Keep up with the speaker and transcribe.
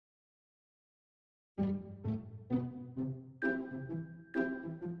Hi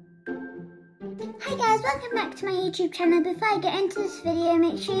guys, welcome back to my YouTube channel. Before I get into this video,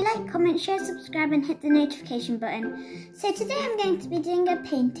 make sure you like, comment, share, subscribe and hit the notification button. So today I'm going to be doing a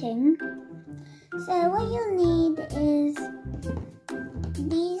painting. So what you'll need is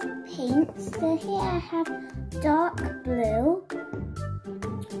these paints. So here I have dark blue,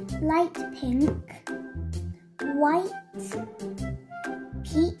 light pink, white,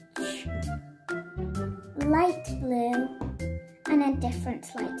 peach, light blue and a different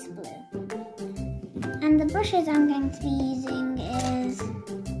light blue. And the brushes I'm going to be using is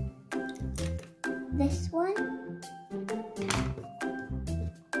this one,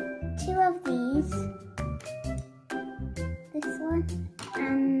 two of these, this one,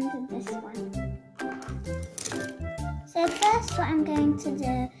 and this one. So first what I'm going to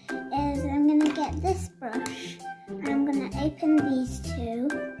do is I'm going to get this brush and I'm going to open these two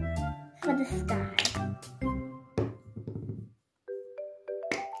for the sky.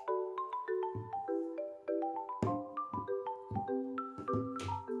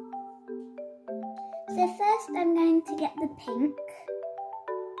 So first I'm going to get the pink,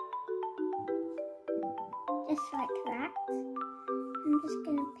 just like that. I'm just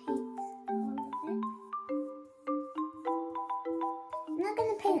going to paint all of it. I'm not going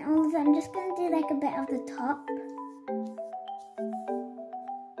to paint all of it, I'm just going to do like a bit of the top.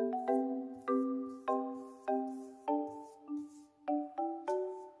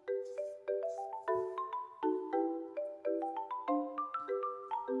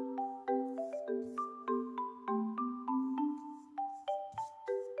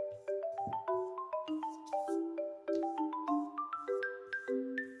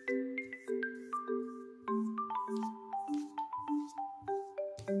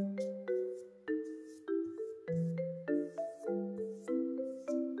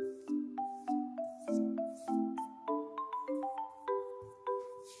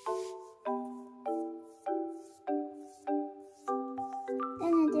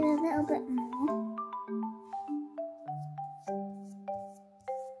 Then I do a little bit more.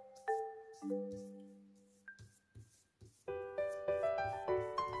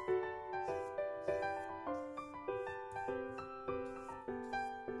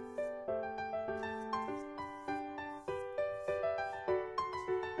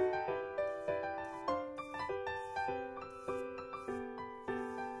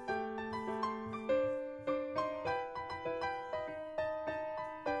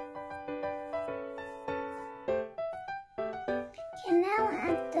 Okay, now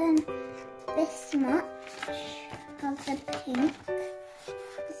I've done this much of the pink.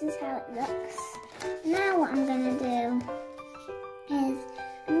 This is how it looks. Now what I'm going to do is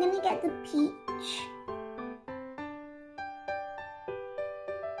I'm going to get the peach.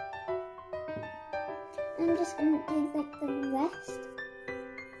 I'm just going to do like the rest.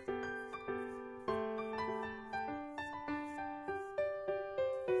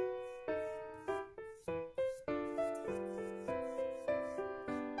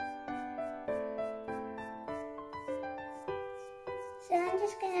 So I'm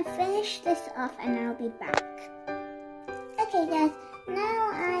just going to finish this off and I'll be back. Okay guys,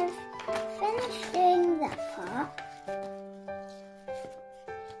 now I've finished doing that part.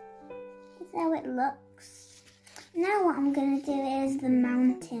 This is how it looks. Now what I'm going to do is the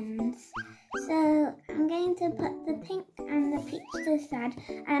mountains. So I'm going to put the pink and the peach to the side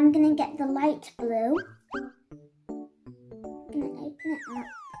and I'm going to get the light blue. I'm going to open it up.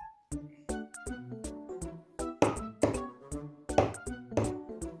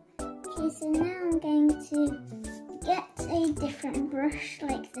 So now I'm going to get a different brush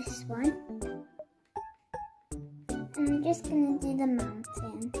like this one. And I'm just going to do the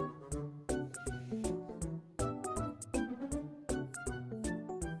mountain.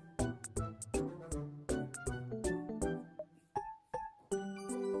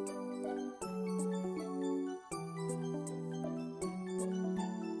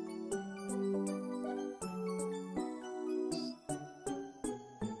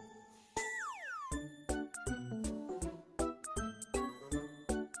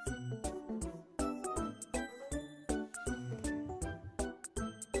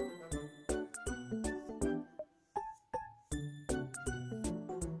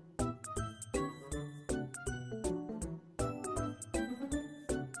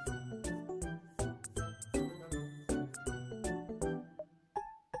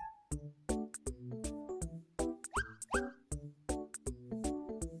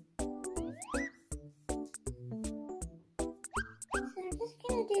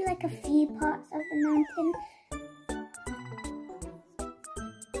 Do like a few parts of the mountain.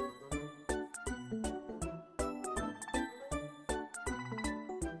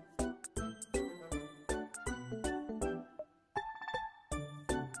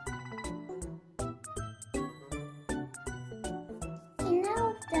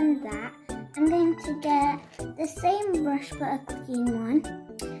 done that, I'm going to get the same brush but a clean one.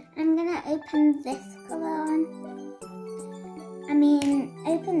 I'm going to open this colour on.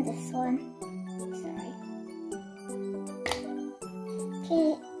 Open this one. Sorry.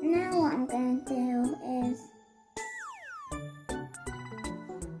 Okay, now what I'm going to do is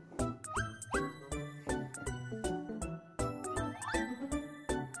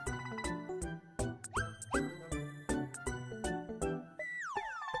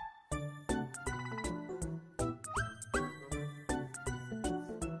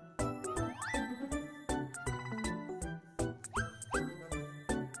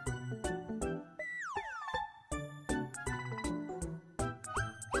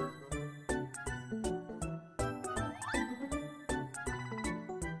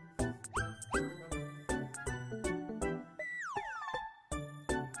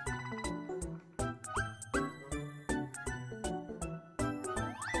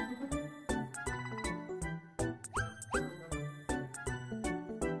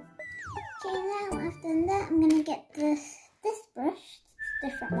now I've done that, I'm going to get this brush,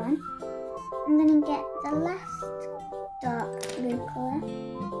 different one. I'm going to get the last dark blue colour.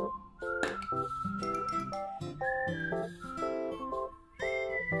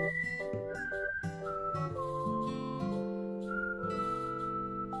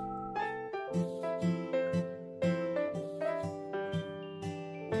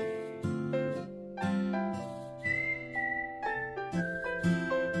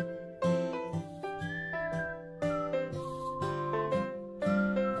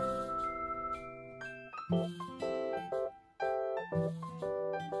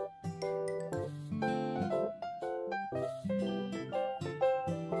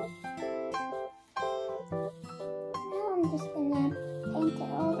 I'm just gonna paint it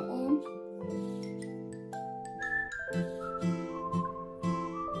all in.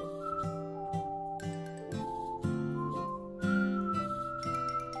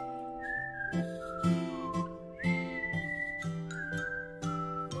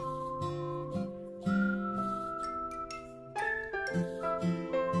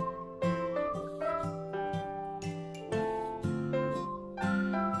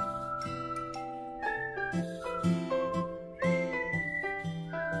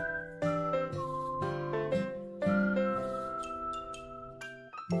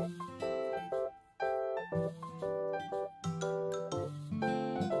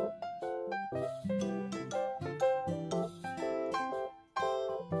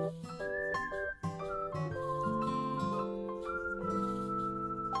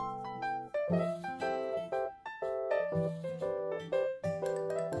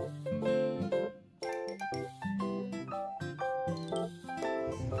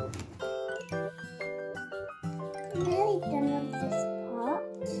 I'm nearly done with this part.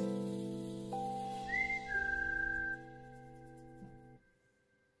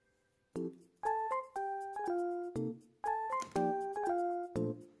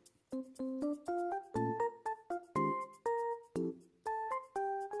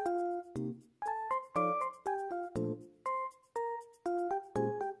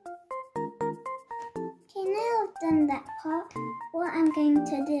 Okay, now I've done that part, what I'm going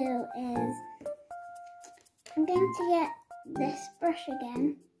to do is I'm going to get this brush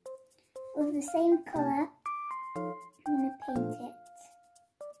again with the same colour. I'm going to paint it.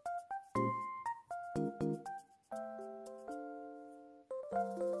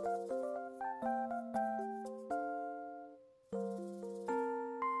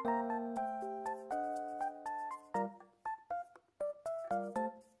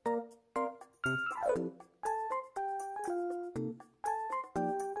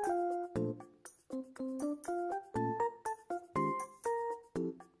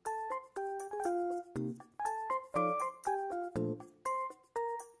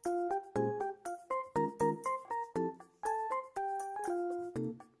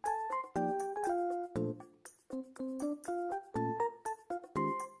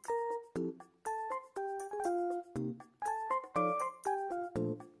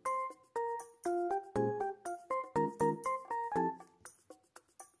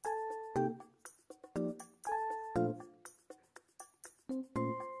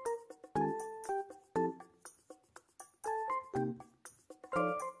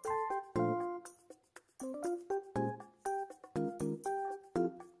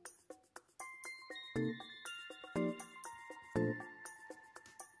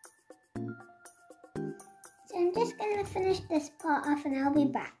 So I'm just going to finish this part off and I'll be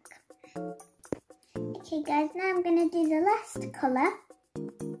back. Okay guys, now I'm going to do the last colour.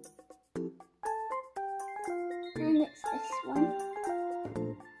 And it's this one.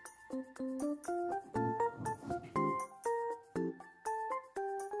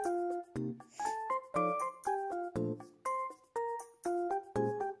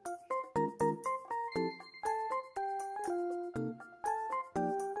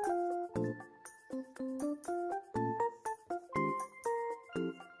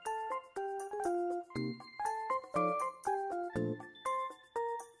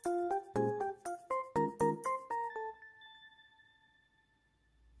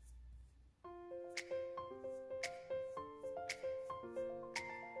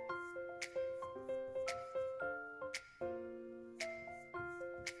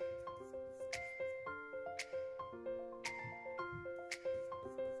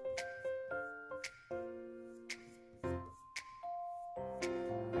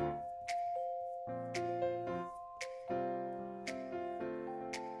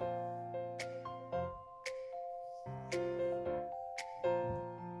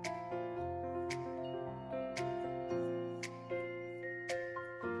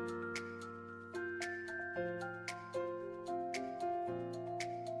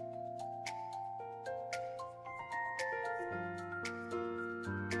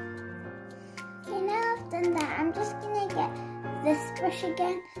 brush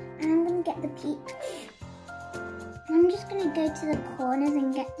again, and I'm going to get the peach. I'm just going to go to the corners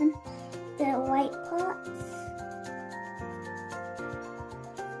and get them, the white parts.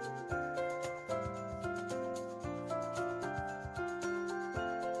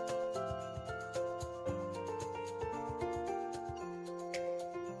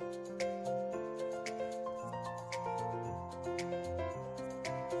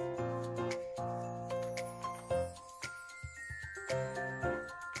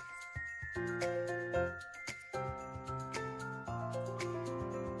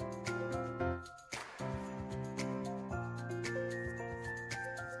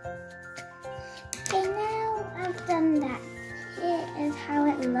 Okay, now I've done that. Here is how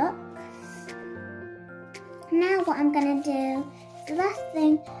it looks. Now what I'm going to do, the last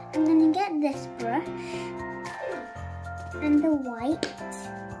thing, I'm going to get this brush and the white.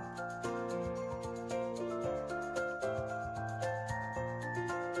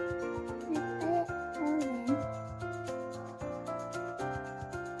 And put it all in.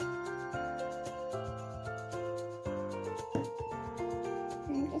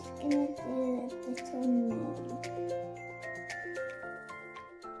 I'm just going to do a little move.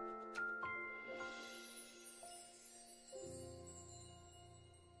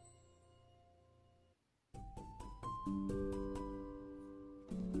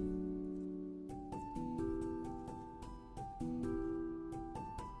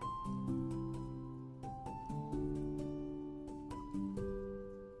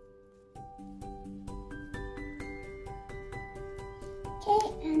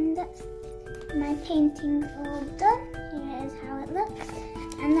 Okay, and that's my painting all done. Here is how it looks.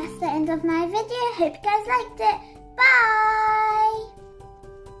 And that's the end of my video. Hope you guys liked it.